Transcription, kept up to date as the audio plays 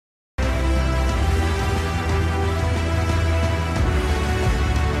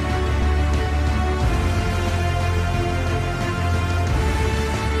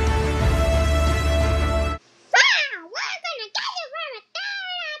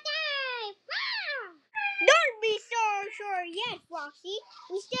Foxy.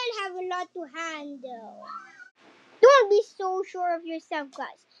 We still have a lot to handle. Don't be so sure of yourself,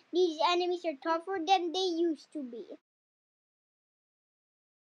 guys. These enemies are tougher than they used to be.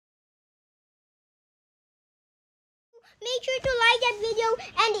 Make sure to like that video,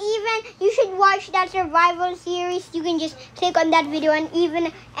 and even you should watch that survival series. You can just click on that video, and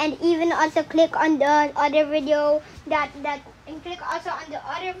even also click on the other video and click also on the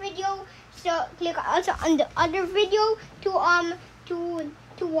other video. So click also on the other video to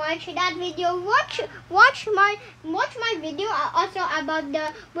watch that video. Watch my video also about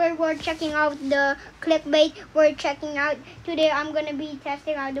the where we're checking out the clickbait. We're checking out today. I'm gonna be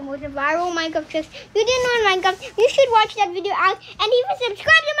testing out the most viral Minecraft tricks. You didn't know Minecraft, you should watch that video out and even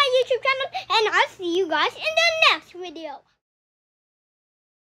subscribe to my YouTube channel, and I'll see you guys in the next video.